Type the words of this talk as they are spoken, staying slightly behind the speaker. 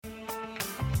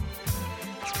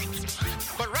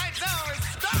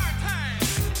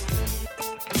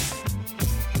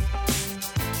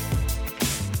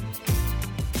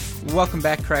Welcome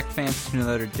back, Cracked fans, to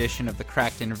another edition of the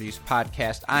Cracked Interviews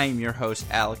podcast. I am your host,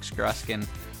 Alex Gruskin.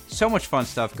 So much fun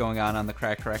stuff going on the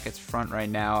Cracked Racquets front right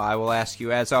now. I will ask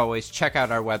you, as always, check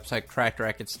out our website,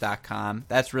 crackedrackets.com.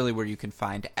 That's really where you can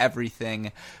find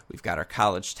everything. We've got our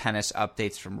college tennis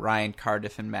updates from Ryan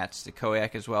Cardiff and Matt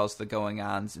Stakoyak, as well as the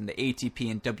going-ons in the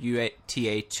ATP and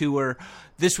WTA Tour.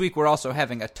 This week, we're also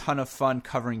having a ton of fun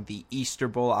covering the Easter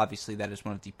Bowl. Obviously, that is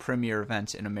one of the premier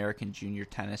events in American junior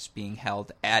tennis being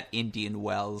held at Indian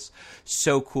Wells.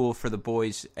 So cool for the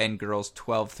boys and girls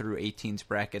 12 through 18s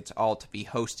brackets all to be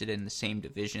hosted in the same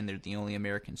division. They're the only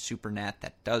American SuperNat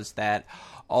that does that.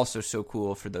 Also so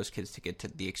cool for those kids to get to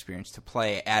the experience to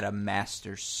play at a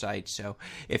Masters site. So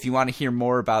if you want to hear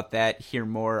more about that, hear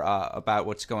more about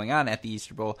what's going on at the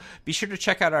Easter Bowl, be sure to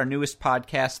check out our newest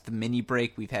podcast, The Mini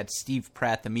Break. We've had Steve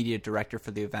Pratt, the media director for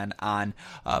the event, on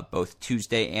both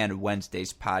Tuesday and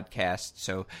Wednesday's podcast.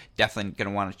 So definitely going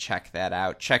to want to check that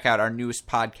out. Check out our newest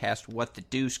podcast, What the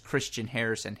Deuce. Christian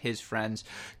Harris and his friends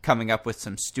coming up with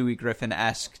some Stewie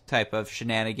Griffin-esque type of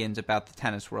shenanigans about the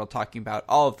tennis world, talking about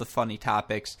all of the funny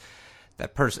topics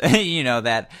that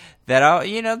that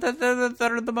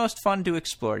are the most fun to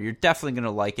explore. You're definitely going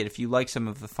to like it. If you like some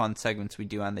of the fun segments we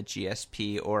do on the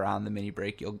GSP or on the Mini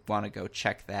Break, you'll want to go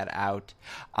check that out.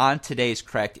 On today's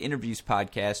Cracked Interviews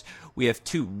podcast, we have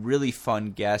two really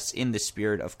fun guests in the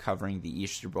spirit of covering the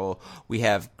Easter Bowl. We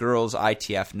have girls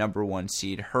ITF number 1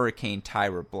 seed Hurricane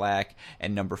Tyra Black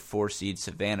and number 4 seed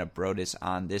Savannah Brodus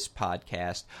on this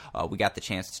podcast. We got the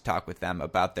chance to talk with them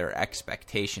about their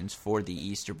expectations for the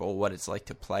Easter Bowl, what it's like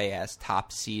to play as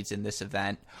top seeds in this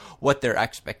event, what their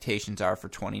expectations are for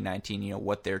 2019,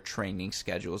 what their training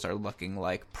schedules are looking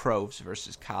like, pros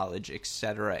versus college,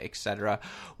 etc., etc.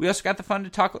 We also got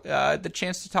the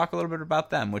chance to talk a little bit about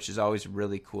them, which is always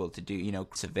really cool to do.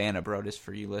 Savannah Brodus,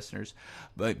 for you listeners,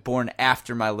 but born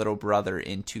after my little brother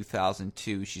in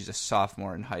 2002. She's a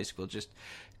sophomore in high school. Just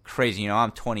crazy.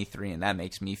 I'm 23, and that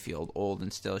makes me feel old,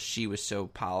 and still she was so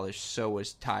polished. So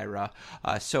was Tyra.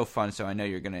 So fun. So I know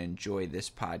you're going to enjoy this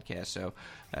podcast. So,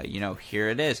 here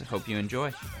it is. I hope you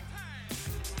enjoy.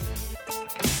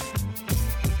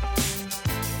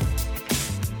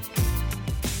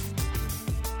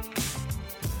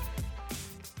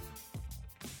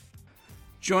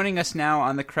 Joining us now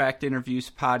on the Cracked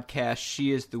Interviews podcast,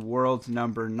 she is the world's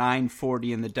number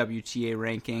 940 in the WTA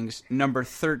rankings, number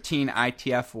 13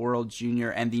 ITF World Junior,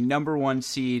 and the number 1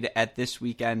 seed at this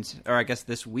weekend's, or I guess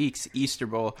this week's Easter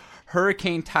Bowl,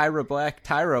 Hurricane Tyra Black.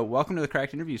 Tyra, welcome to the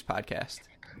Cracked Interviews podcast.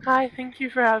 Hi, thank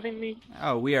you for having me.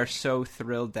 Oh, we are so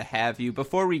thrilled to have you.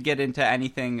 Before we get into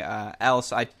anything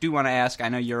else, I do want to ask, I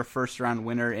know you're a first-round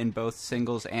winner in both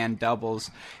singles and doubles.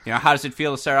 How does it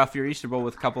feel to start off your Easter Bowl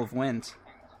with a couple of wins?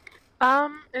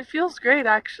 It feels great,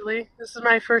 actually. This is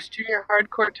my first junior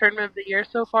hardcourt tournament of the year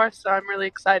so far, so I'm really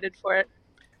excited for it.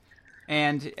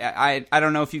 And I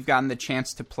don't know if you've gotten the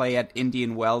chance to play at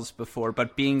Indian Wells before,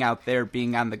 but being out there,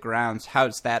 being on the grounds,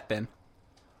 how's that been?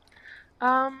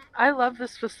 I love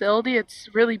this facility. It's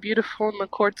really beautiful, and the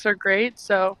courts are great,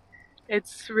 so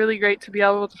it's really great to be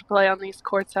able to play on these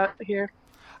courts out here.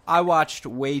 I watched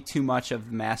way too much of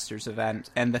the Masters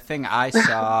event, and the thing I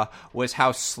saw was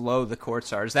how slow the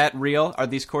courts are. Is that real? Are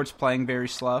these courts playing very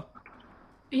slow?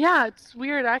 Yeah, it's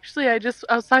weird. Actually, I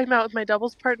was talking about with my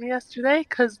doubles partner yesterday,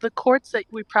 because the courts that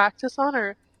we practice on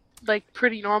are like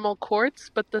pretty normal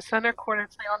courts, but the center court I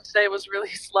played on today was really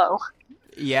slow.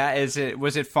 Yeah,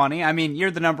 was it funny? I mean,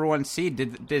 you're the number 1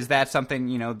 seed. Is that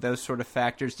something, those sort of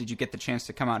factors? Did you get the chance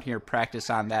to come out here practice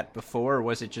on that before, or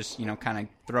was it just, kind of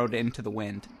thrown into the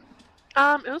wind?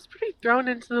 It was pretty thrown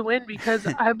into the wind because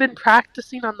I've been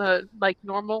practicing on the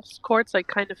normal courts,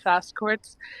 kind of fast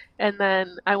courts, and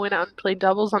then I went out and played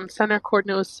doubles on center court,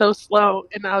 and it was so slow,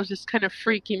 and I was just kind of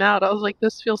freaking out. I was like,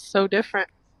 this feels so different.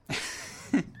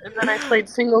 And then I played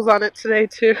singles on it today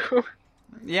too.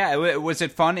 Yeah, was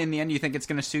it fun in the end? You think it's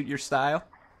going to suit your style?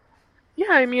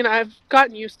 Yeah, I mean, I've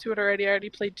gotten used to it already. I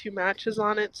already played 2 matches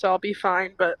on it, so I'll be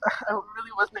fine, but I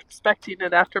really wasn't expecting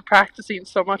it after practicing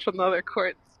so much on the other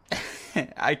courts.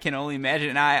 I can only imagine.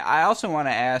 And I also want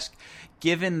to ask,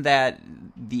 given that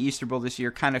the Easter Bowl this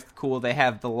year, kind of cool, they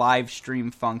have the live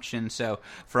stream function, so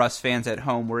for us fans at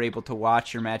home, we're able to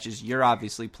watch your matches. You're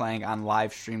obviously playing on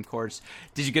live stream courts.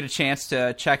 Did you get a chance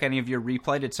to check any of your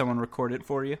replay? Did someone record it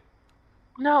for you?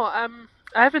 No, I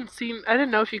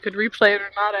didn't know if you could replay it or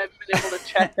not. I haven't been able to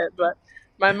check it, but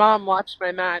my mom watched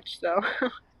my match, so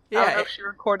yeah. I don't know if she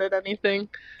recorded anything.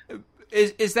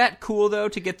 Is that cool, though,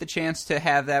 to get the chance to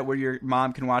have that where your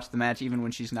mom can watch the match even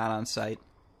when she's not on site?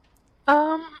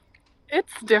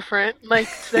 It's different. Like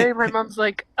today, my mom's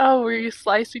like, "Oh, were you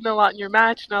slicing a lot in your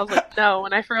match?" And I was like, "No."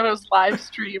 And I forgot it was live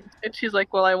streamed. And she's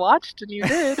like, "Well, I watched, and you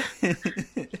did."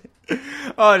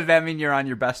 Oh, does that mean you're on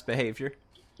your best behavior?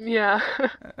 Yeah.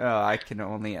 Oh, I can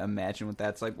only imagine what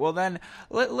that's like. Well, then,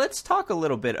 let's talk a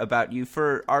little bit about you.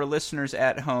 For our listeners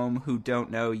at home who don't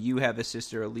know, you have a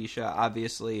sister, Alicia,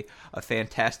 obviously a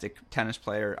fantastic tennis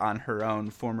player on her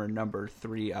own, former number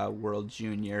 3 world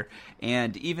junior.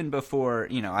 And even before,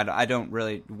 I don't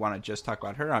really want to just talk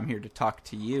about her. I'm here to talk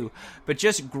to you. But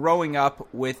just growing up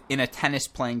in a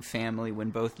tennis-playing family when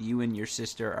both you and your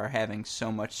sister are having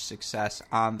so much success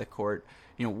on the court,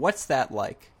 what's that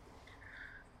like?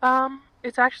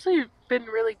 It's actually been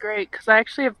really great because I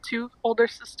actually have two older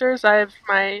sisters. I have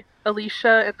my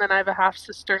Alicia, and then I have a half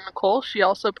sister, Nicole. She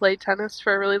also played tennis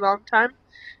for a really long time,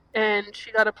 and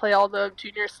she got to play all the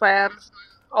junior slams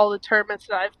and all the tournaments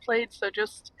that I've played. So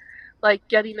just like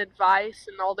getting advice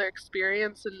and all their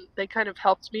experience, and they kind of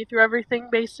helped me through everything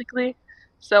basically.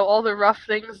 So all the rough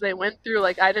things they went through,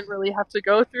 like I didn't really have to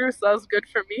go through, so that was good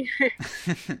for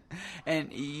me.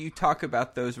 And you talk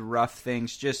about those rough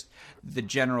things, just the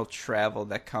general travel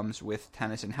that comes with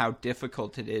tennis and how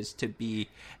difficult it is to be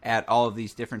at all of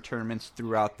these different tournaments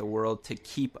throughout the world to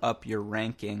keep up your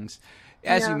rankings.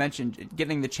 As you Yeah. mentioned,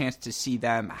 getting the chance to see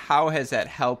them, how has that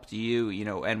helped you,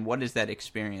 and what is that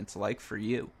experience like for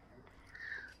you?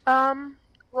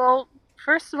 Well,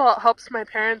 first of all, it helps my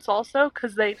parents also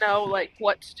because they know like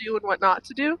what to do and what not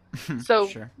to do. So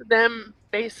Sure. them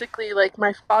basically like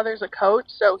my father's a coach,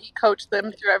 so he coached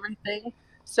them through everything.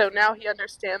 So now he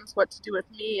understands what to do with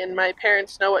me, and my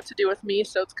parents know what to do with me.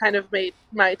 So it's kind of made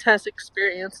my tennis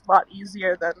experience a lot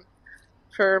easier than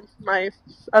for my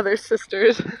other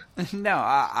sisters. No,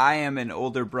 I am an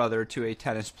older brother to a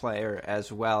tennis player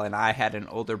as well, and I had an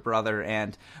older brother,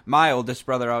 and my oldest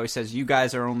brother always says, you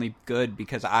guys are only good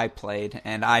because I played,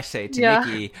 and I say to Yeah.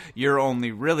 Nikki, you're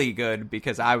only really good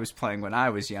because I was playing when I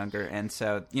was younger, and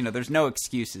so, there's no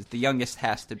excuses. The youngest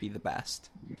has to be the best.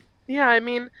 Yeah, I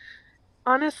mean,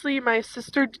 honestly, my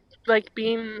sister, like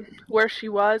being where she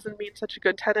was and being such a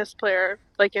good tennis player,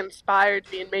 like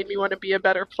inspired me and made me want to be a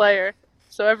better player.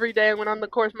 So every day I went on the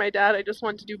court with my dad, I just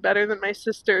wanted to do better than my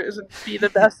sisters and be the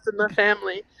best in the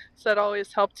family. So that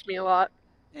always helped me a lot.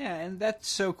 Yeah, and that's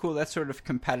so cool. That sort of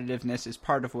competitiveness is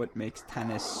part of what makes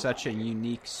tennis such a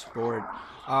unique sport.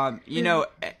 Yeah.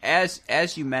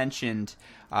 As you mentioned,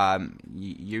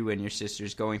 you and your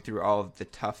sisters going through all of the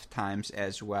tough times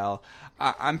as well.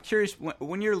 I'm curious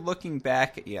when you're looking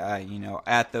back,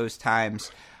 at those times.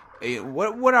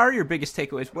 What are your biggest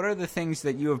takeaways? What are the things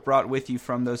that you have brought with you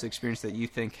from those experiences that you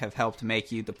think have helped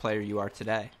make you the player you are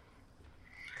today?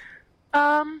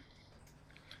 Um,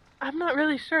 I'm not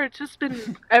really sure. It's just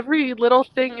been every little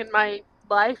thing in my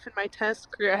life and my tennis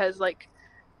career has like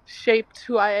shaped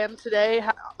who I am today,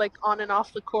 like on and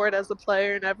off the court as a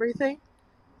player and everything.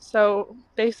 So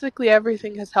basically,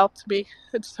 everything has helped me.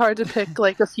 It's hard to pick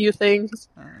like a few things.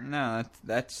 No,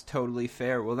 that's totally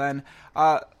fair. Well, then,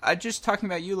 I just talking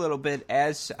about you a little bit.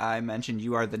 As I mentioned,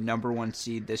 you are the number 1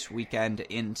 seed this weekend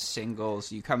in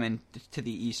singles. You come in to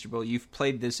the Easter Bowl. You've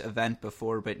played this event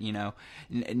before, but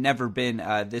never been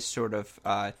this sort of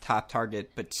top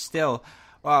target. But still,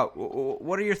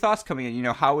 what are your thoughts coming in?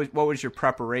 What was your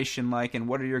preparation like, and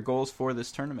what are your goals for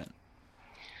this tournament?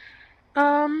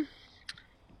 Um,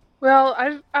 well,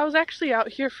 I was actually out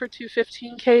here for 2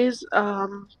 15Ks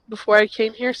before I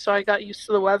came here, so I got used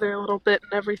to the weather a little bit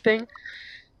and everything.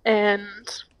 And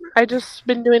I just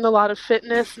been doing a lot of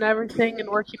fitness and everything, and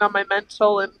working on my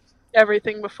mental and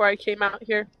everything before I came out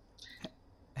here.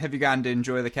 Have you gotten to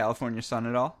enjoy the California sun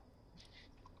at all?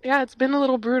 Yeah, it's been a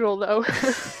little brutal though.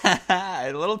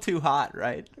 A little too hot,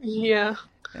 right? Yeah.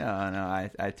 Yeah,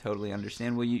 no, I totally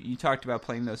understand. Well, you talked about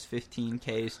playing those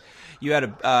 15Ks. You had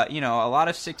a lot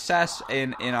of success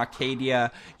in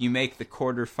Arcadia. You make the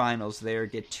quarterfinals there,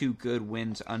 get 2 good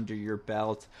wins under your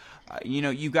belt.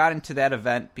 You got into that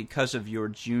event because of your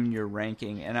junior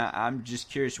ranking, and I'm just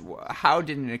curious, how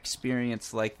did an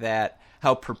experience like that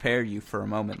help prepare you for a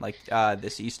moment like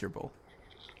this Easter Bowl?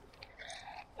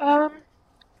 Um,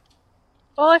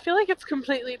 Well, I feel like it's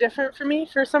completely different for me.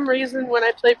 For some reason, when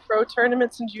I play pro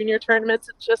tournaments and junior tournaments,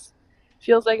 it just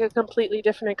feels like a completely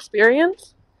different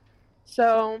experience.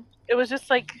 So it was just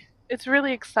like, it's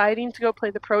really exciting to go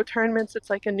play the pro tournaments. It's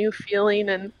like a new feeling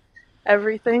and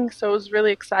everything. So it was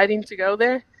really exciting to go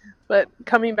there. But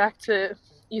coming back to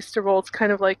Easter Bowl, it's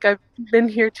kind of like I've been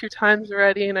here 2 times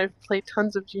already and I've played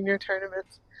tons of junior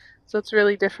tournaments. So it's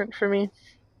really different for me.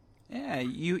 Yeah,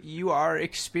 you are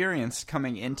experienced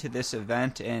coming into this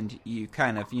event, and you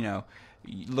kind of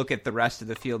look at the rest of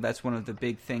the field, that's one of the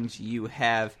big things you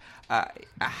have.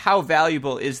 How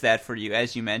valuable is that for you,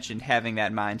 as you mentioned, having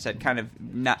that mindset, kind of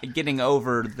not getting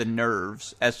over the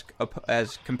nerves as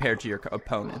compared to your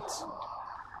opponents?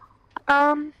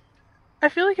 I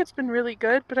feel like it's been really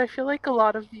good, but I feel like a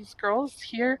lot of these girls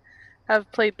here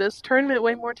have played this tournament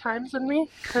way more times than me,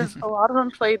 because a lot of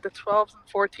them played the 12s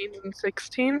and 14s and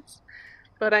 16s,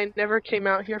 but I never came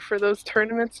out here for those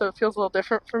tournaments, so it feels a little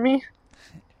different for me.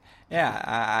 Yeah,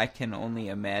 I can only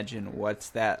imagine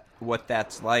what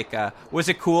that's like. Was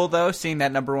it cool, though, seeing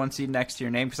that number 1 seed next to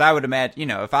your name? Because I would imagine,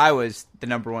 if I was the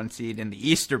number 1 seed in the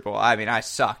Easter Bowl, I mean, I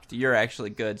sucked. You're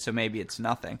actually good, so maybe it's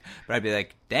nothing. But I'd be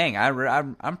like, dang,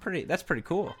 I'm pretty. That's pretty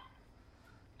cool.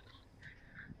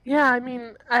 Yeah, I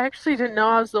mean, I actually didn't know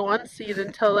I was the 1 seed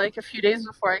until like a few days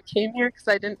before I came here, because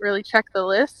I didn't really check the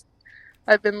list.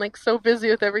 I've been like so busy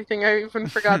with everything, I even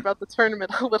forgot about the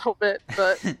tournament a little bit,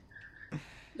 but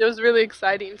it was really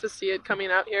exciting to see it coming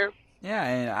out here. Yeah,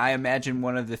 and I imagine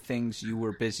one of the things you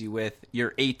were busy with,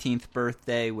 your 18th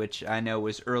birthday, which I know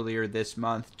was earlier this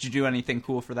month. Did you do anything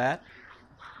cool for that?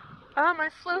 I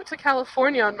flew to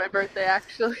California on my birthday,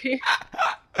 actually.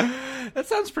 That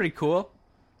sounds pretty cool.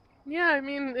 Yeah, I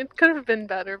mean, it could have been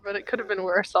better, but it could have been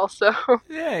worse also.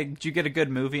 Yeah, did you get a good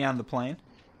movie on the plane?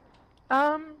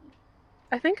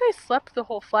 I think I slept the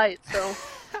whole flight, so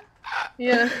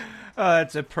yeah.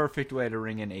 That's a perfect way to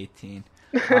ring in 18.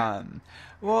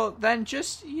 Well, then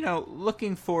just,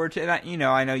 looking forward to, and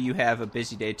I know you have a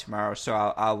busy day tomorrow, so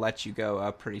I'll let you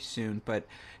go pretty soon, but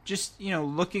just,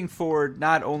 looking forward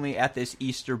not only at this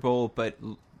Easter Bowl, but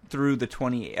through the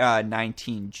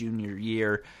 2019 junior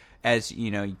year, as,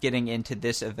 getting into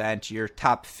this event, your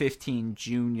top 15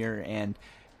 junior, and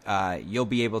you'll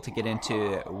be able to get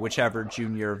into whichever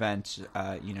junior event,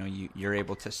 you're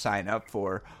able to sign up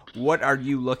for. What are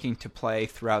you looking to play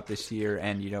throughout this year,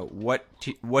 and what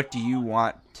do you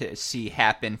want to see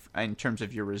happen in terms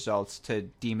of your results to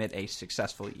deem it a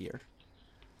successful year?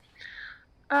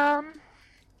 I'm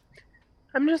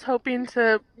just hoping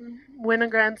to win a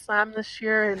Grand Slam this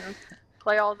year and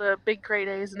play all the big grade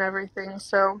A's and everything,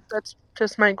 so that's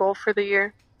just my goal for the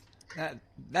year.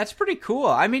 That's pretty cool.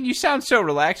 I mean, you sound so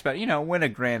relaxed about win a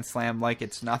Grand Slam like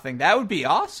it's nothing. That would be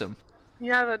awesome.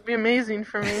 Yeah, that'd be amazing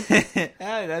for me.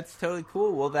 Yeah, that's totally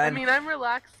cool. Well, then, I mean, I'm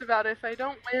relaxed about it. If I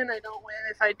don't win, I don't win.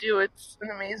 If I do, it's an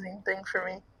amazing thing for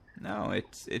me. No,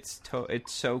 it's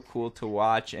so cool to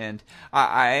watch, and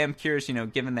I am curious.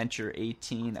 Given that you're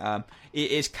 18,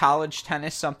 is college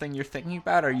tennis something you're thinking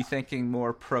about? Or are you thinking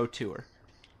more pro tour?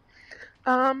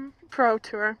 Pro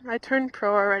tour. I turned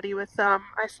pro already with I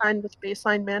signed with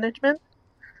Baseline Management.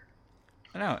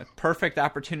 I know, perfect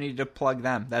opportunity to plug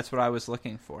them. That's what I was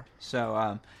looking for.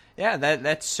 So, yeah,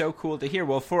 that's so cool to hear.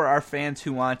 Well, for our fans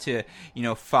who want to,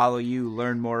 follow you,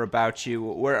 learn more about you,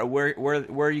 where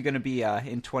are you going to be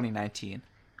in 2019?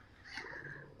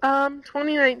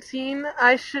 2019,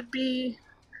 I should be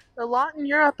a lot in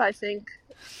Europe, I think,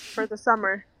 for the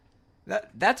summer.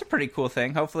 That's a pretty cool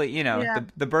thing. Hopefully, Yeah.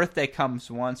 the birthday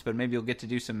comes once, but maybe you'll get to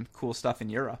do some cool stuff in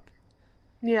Europe.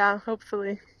 Yeah,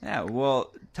 hopefully. Yeah,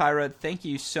 well, Tyra, thank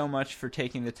you so much for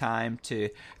taking the time to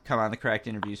come on the Cracked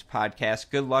Interviews podcast.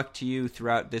 Good luck to you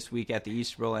throughout this week at the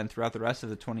Easter Bowl and throughout the rest of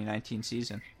the 2019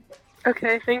 season.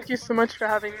 Okay, thank you so much for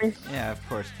having me. Yeah, of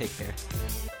course. Take care.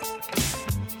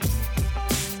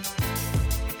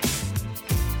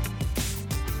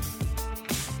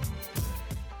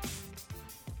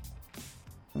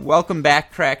 Welcome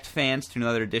back, Cracked fans, to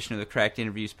another edition of the Cracked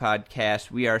Interviews podcast.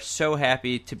 We are so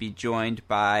happy to be joined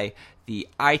by the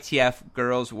ITF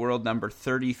Girls World number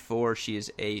 34. She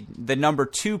is the number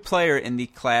 2 player in the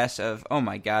class of,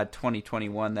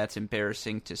 2021. That's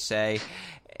embarrassing to say.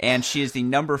 And she is the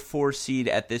number 4 seed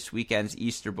at this weekend's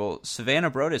Easter Bowl. Savannah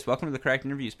Brodus, welcome to the Cracked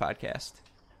Interviews podcast.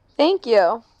 Thank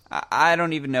you. I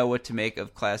don't even know what to make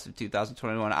of class of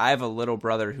 2021. I have a little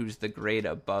brother who's the grade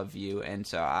above you, and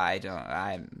so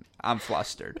I'm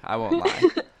flustered. I won't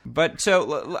lie. But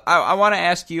so I want to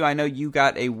ask you, I know you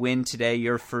got a win today,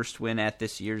 your first win at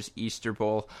this year's Easter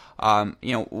Bowl.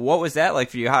 What was that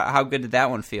like for you? How good did that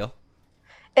one feel?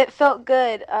 It felt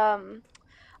good. A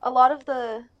lot of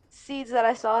the seeds that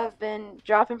I saw have been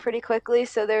dropping pretty quickly,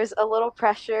 so there's a little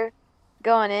pressure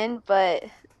going in, but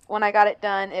when I got it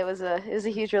done, it was a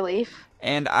huge relief.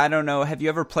 And I don't know, have you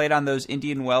ever played on those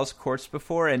Indian Wells courts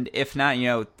before? And if not,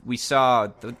 we saw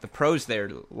the pros there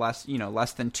less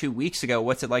than 2 weeks ago.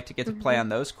 What's it like to get to play on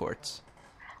those courts?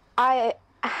 I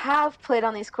have played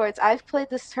on these courts. I've played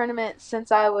this tournament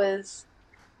since I was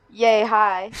yay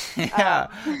high. Yeah.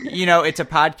 It's a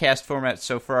podcast format,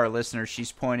 so for our listeners,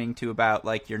 she's pointing to about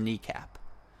like your kneecap.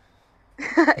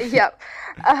 Yep.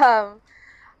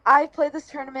 I played this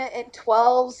tournament in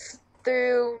 12s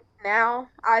through now.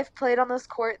 I've played on those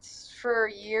courts for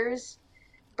years,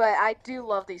 but I do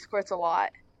love these courts a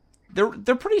lot.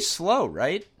 They're pretty slow,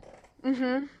 right?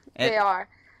 Mm-hmm. And They are.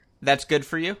 that's good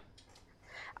for you?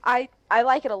 I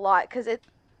like it a lot because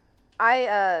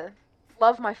I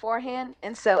love my forehand,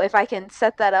 and so if I can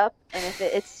set that up and if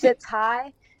it sits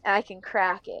high and I can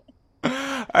crack it.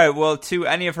 All right, well, to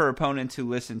any of her opponents who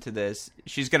listen to this,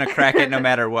 she's going to crack it no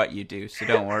matter what you do, so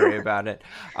don't worry about it.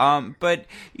 But,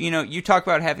 you talk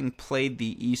about having played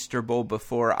the Easter Bowl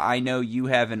before. I know you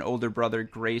have an older brother,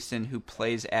 Grayson, who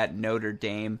plays at Notre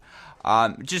Dame.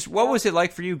 Just what was it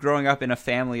like for you growing up in a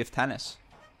family of tennis?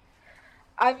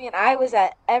 I mean, I was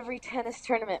at every tennis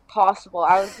tournament possible.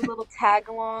 I was a little tag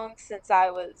along since I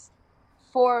was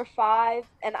 4 or 5,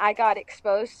 and I got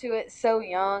exposed to it so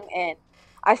young, and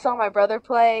I saw my brother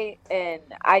play, and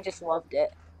I just loved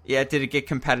it. Yeah, did it get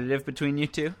competitive between you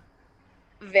two?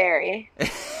 Very.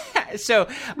 So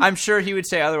I'm sure he would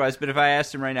say otherwise, but if I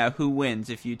asked him right now, who wins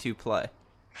if you two play?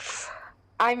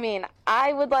 I mean,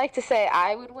 I would like to say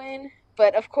I would win,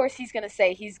 but of course he's going to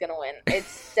say he's going to win.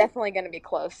 It's definitely going to be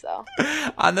close, though.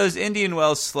 On those Indian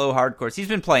Wells slow hard courts, he's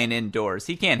been playing indoors.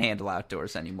 He can't handle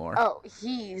outdoors anymore. Oh,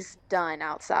 he's done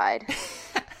outside.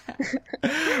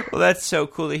 Well, that's so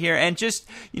cool to hear. And just,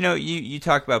 you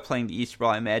talk about playing the Easter Bowl.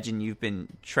 I imagine you've been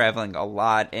traveling a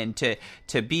lot. And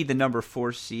to be the number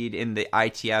 4 seed in the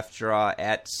ITF draw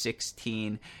at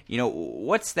 16,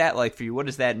 what's that like for you? What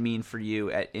does that mean for you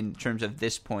in terms of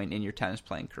this point in your tennis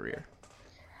playing career?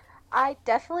 I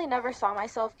definitely never saw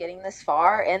myself getting this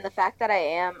far, and the fact that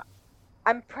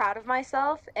I'm proud of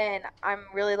myself, and I'm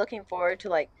really looking forward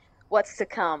to, what's to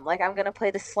come. I'm going to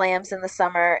play the slams in the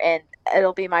summer, and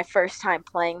it'll be my first time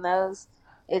playing those.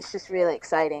 It's just really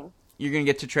exciting. You're going to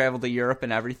get to travel to Europe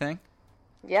and everything?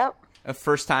 Yep. A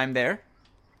first time there?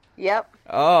 Yep.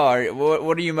 Oh,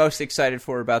 what are you most excited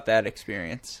for about that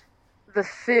experience? The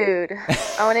food.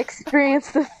 I want to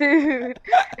experience the food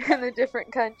in the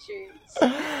different countries.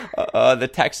 The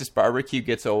Texas barbecue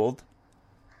gets old.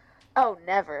 Oh,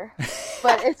 never.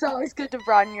 But it's always good to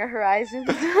broaden your horizons.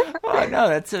 Oh, no,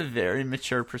 that's a very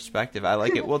mature perspective. I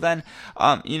like it. Well, then,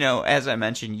 as I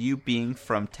mentioned, you being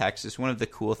from Texas, one of the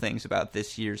cool things about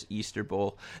this year's Easter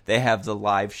Bowl, they have the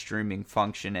live streaming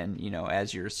function. And,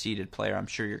 as you're a seeded player, I'm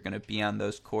sure you're going to be on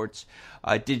those courts.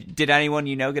 Did anyone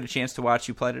get a chance to watch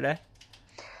you play today?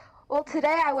 Well,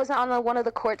 today I wasn't on one of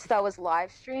the courts that was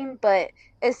live streamed, but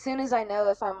as soon as I know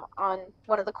if I'm on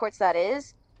one of the courts that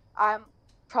is, I'm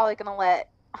probably going to let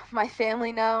my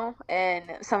family know and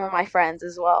some of my friends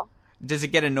as well. Does it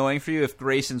get annoying for you if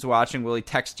Grayson's watching? Will he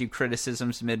text you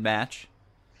criticisms mid-match?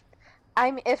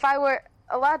 If I were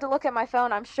allowed to look at my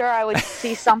phone, I'm sure I would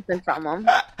see something from him.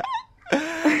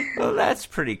 Well, that's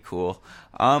pretty cool.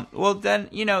 Well, then,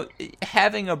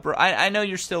 having I know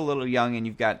you're still a little young and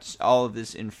you've got all of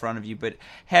this in front of you, but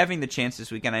having the chance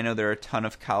this weekend, I know there are a ton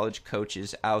of college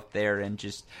coaches out there, and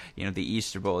just, the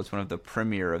Easter Bowl is one of the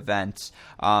premier events.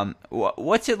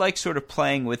 What's it like sort of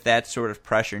playing with that sort of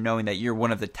pressure, knowing that you're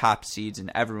one of the top seeds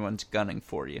and everyone's gunning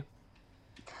for you?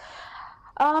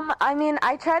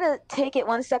 I try to take it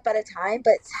one step at a time,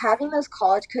 but having those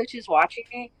college coaches watching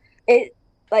me, it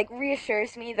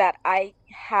reassures me that I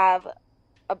have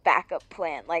a backup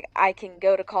plan. I can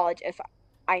go to college if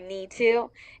I need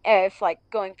to, if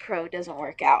going pro doesn't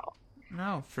work out.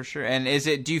 No, for sure. And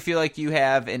do you feel like you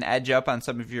have an edge up on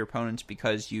some of your opponents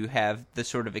because you have the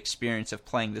sort of experience of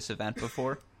playing this event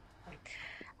before?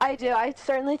 I do. I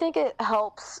certainly think it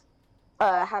helps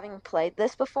having played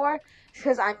this before,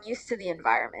 because I'm used to the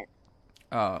environment.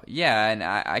 Oh, yeah, and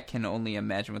I can only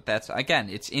imagine what that's... Again,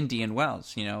 it's Indian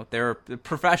Wells, There are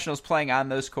professionals playing on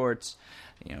those courts,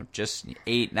 just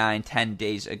 8, 9, 10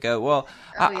 days ago. Well,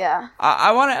 yeah.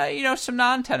 I want to, some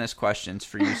non-tennis questions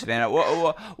for you, Savannah.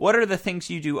 What are the things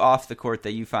you do off the court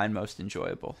that you find most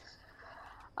enjoyable?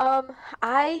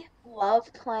 I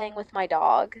love playing with my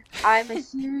dog. I'm a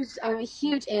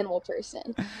huge animal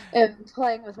person, and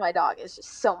playing with my dog is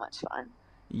just so much fun.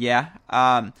 Yeah.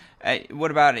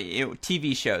 What about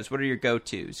TV shows? What are your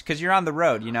go-tos? Because you're on the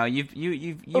road.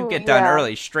 You get done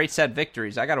early. Straight set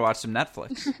victories. I got to watch some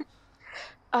Netflix.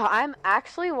 I'm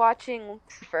actually watching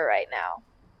Lucifer right now.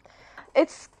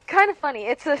 It's kind of funny.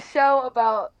 It's a show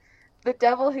about the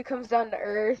devil who comes down to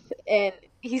earth, and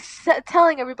he's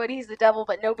telling everybody he's the devil,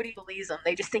 but nobody believes him.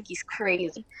 They just think he's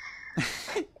crazy.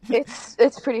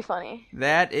 It's pretty funny.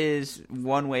 That is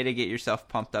one way to get yourself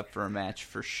pumped up for a match,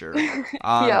 for sure.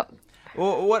 Yep.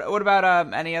 Well, what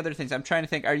about any other things? I'm trying to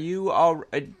think. Are you all?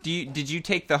 Did you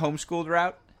take the homeschooled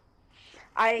route?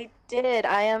 I did.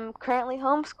 I am currently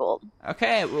homeschooled.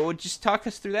 Okay, well, just talk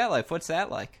us through that life. What's that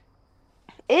like?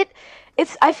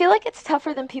 It's I feel like it's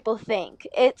tougher than people think.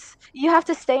 You have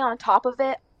to stay on top of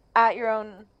it at your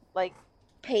own like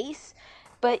pace,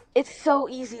 but it's so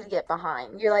easy to get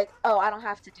behind. You're like, "Oh, I don't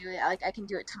have to do it. Like I can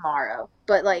do it tomorrow."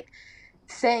 But like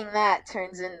saying that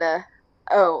turns into,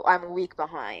 "Oh, I'm a week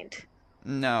behind."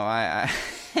 No, I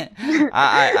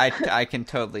can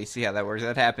totally see how that works.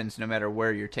 That happens no matter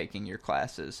where you're taking your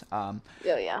classes. Oh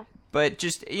yeah. But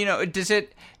just, does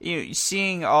it,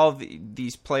 seeing all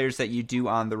these players that you do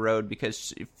on the road,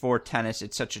 because for tennis,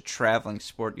 it's such a traveling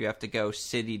sport. You have to go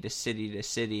city to city to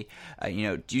city.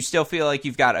 Do you still feel like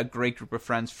you've got a great group of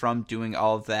friends from doing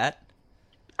all of that?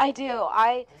 I do.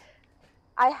 I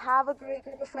have a great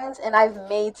group of friends, and I've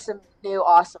made some new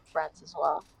awesome friends as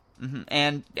well. Mm-hmm.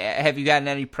 And have you gotten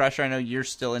any pressure? I know you're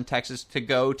still in Texas, to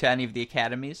go to any of the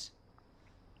academies?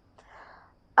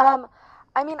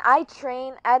 I mean, I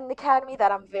train at an academy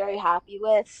that I'm very happy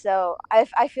with, so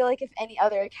I feel like if any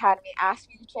other academy asked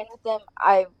me to train with them,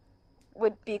 I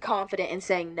would be confident in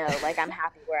saying no. Like, I'm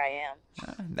happy where I am.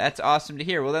 That's awesome to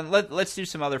hear. Well, then let's do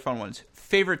some other fun ones.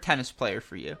 Favorite tennis player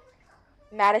for you?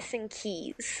 Madison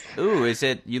Keys. Ooh, is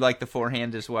it you like the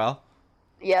forehand as well?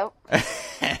 Yep.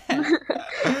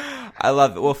 I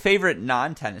love it. Well, favorite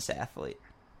non-tennis athlete?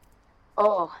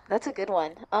 Oh, that's a good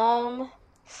one.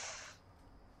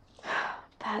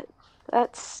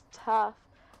 That's tough.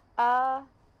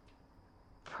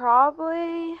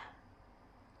 Probably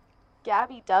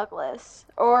Gabby Douglas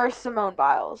or Simone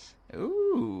Biles.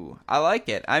 Ooh, I like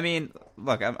it. I mean,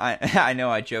 look, I know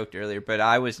I joked earlier, but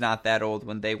I was not that old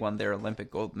when they won their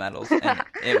Olympic gold medals, and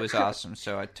it was awesome,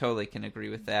 so I totally can agree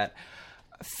with that.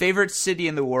 Favorite city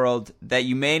in the world that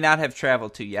you may not have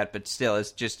traveled to yet, but still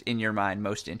is just in your mind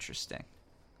most interesting?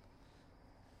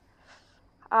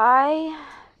 I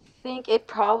think it'd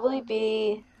probably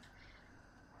be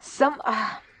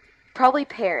probably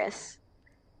Paris.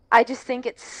 I just think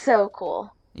it's so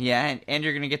cool. Yeah, and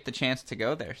you're gonna get the chance to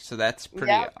go there, so that's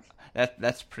pretty. Yep.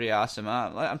 That's pretty awesome.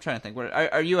 I'm trying to think.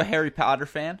 Are you a Harry Potter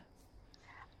fan?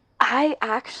 I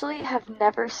actually have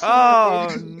never seen Oh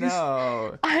the movies.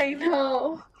 no! I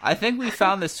know. I think we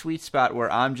found the sweet spot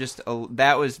where I'm just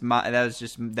that was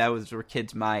where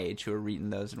kids my age who are reading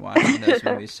those and watching those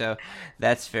movies. So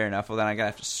that's fair enough. Well, then I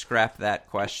gotta have to scrap that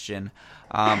question.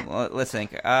 Let's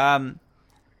think.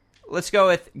 Let's go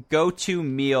with go-to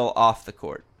meal off the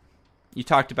court. You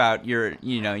talked about you're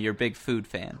a big food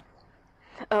fan.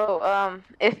 Oh,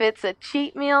 if it's a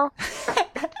cheat meal,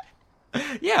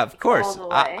 Yeah, of course. all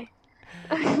the way.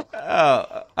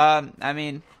 I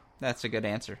mean, that's a good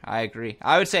answer. I agree.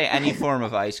 I would say any form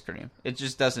of ice cream. It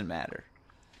just doesn't matter.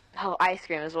 Oh, ice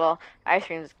cream as well. Ice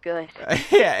cream is good.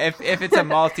 Yeah, if it's a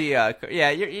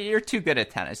you're too good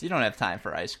at tennis. You don't have time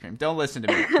for ice cream. Don't listen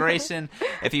to me, Grayson.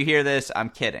 If you hear this, I'm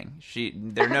kidding.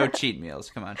 There are no cheat meals.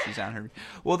 Come on, she's on her.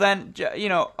 Well, then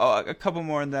a couple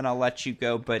more, and then I'll let you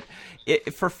go. But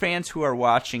for fans who are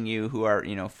watching you, who are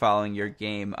following your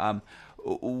game,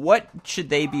 what should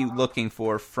they be looking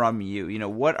for from you?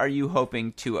 What are you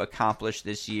hoping to accomplish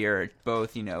this year,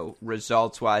 both,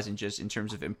 results-wise and just in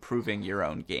terms of improving your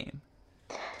own game?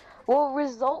 Well,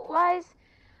 result-wise,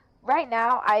 right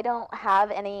now I don't have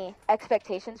any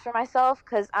expectations for myself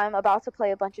because I'm about to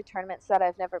play a bunch of tournaments that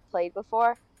I've never played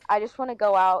before. I just want to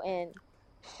go out and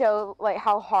show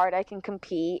how hard I can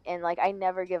compete and I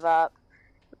never give up,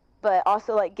 but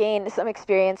also gain some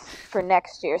experience for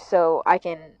next year so I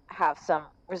can have some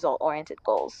result-oriented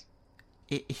goals.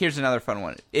 Here's another fun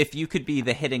one. If you could be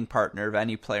the hitting partner of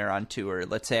any player on tour,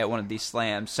 let's say at one of these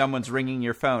slams, someone's ringing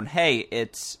your phone. Hey,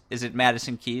 is it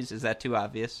Madison Keys? Is that too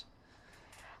obvious?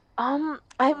 I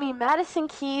mean, Madison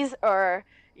Keys or,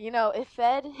 if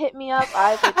Ed hit me up,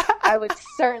 I would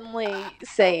certainly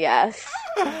say yes.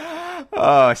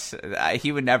 Oh,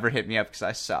 he would never hit me up because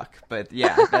I suck. But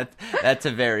yeah, that's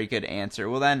a very good answer.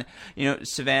 Well then,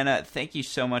 Savannah, thank you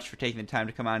so much for taking the time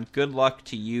to come on. Good luck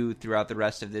to you throughout the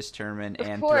rest of this tournament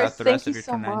throughout the rest of your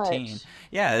 2019.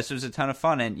 Yeah, this was a ton of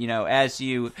fun. And, as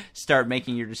you start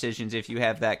making your decisions, if you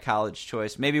have that college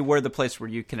choice, maybe we're the place where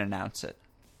you can announce it.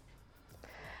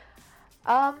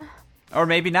 Or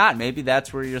maybe not. Maybe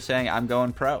that's where you're saying, I'm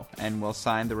going pro, and we'll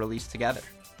sign the release together.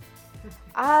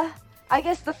 I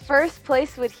guess the first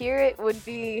place would hear it would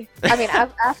be,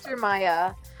 after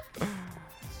my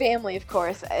family, of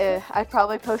course. I'd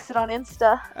probably post it on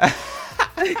Insta.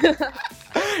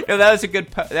 No, that was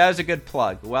a good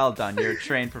plug. Well done. You're a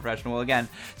trained professional. Well, again,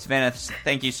 Savannah,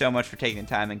 thank you so much for taking the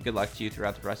time, and good luck to you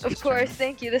throughout the rest of this tournament. Of course,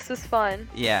 thank you. This was fun.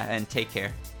 Yeah, and take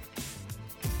care.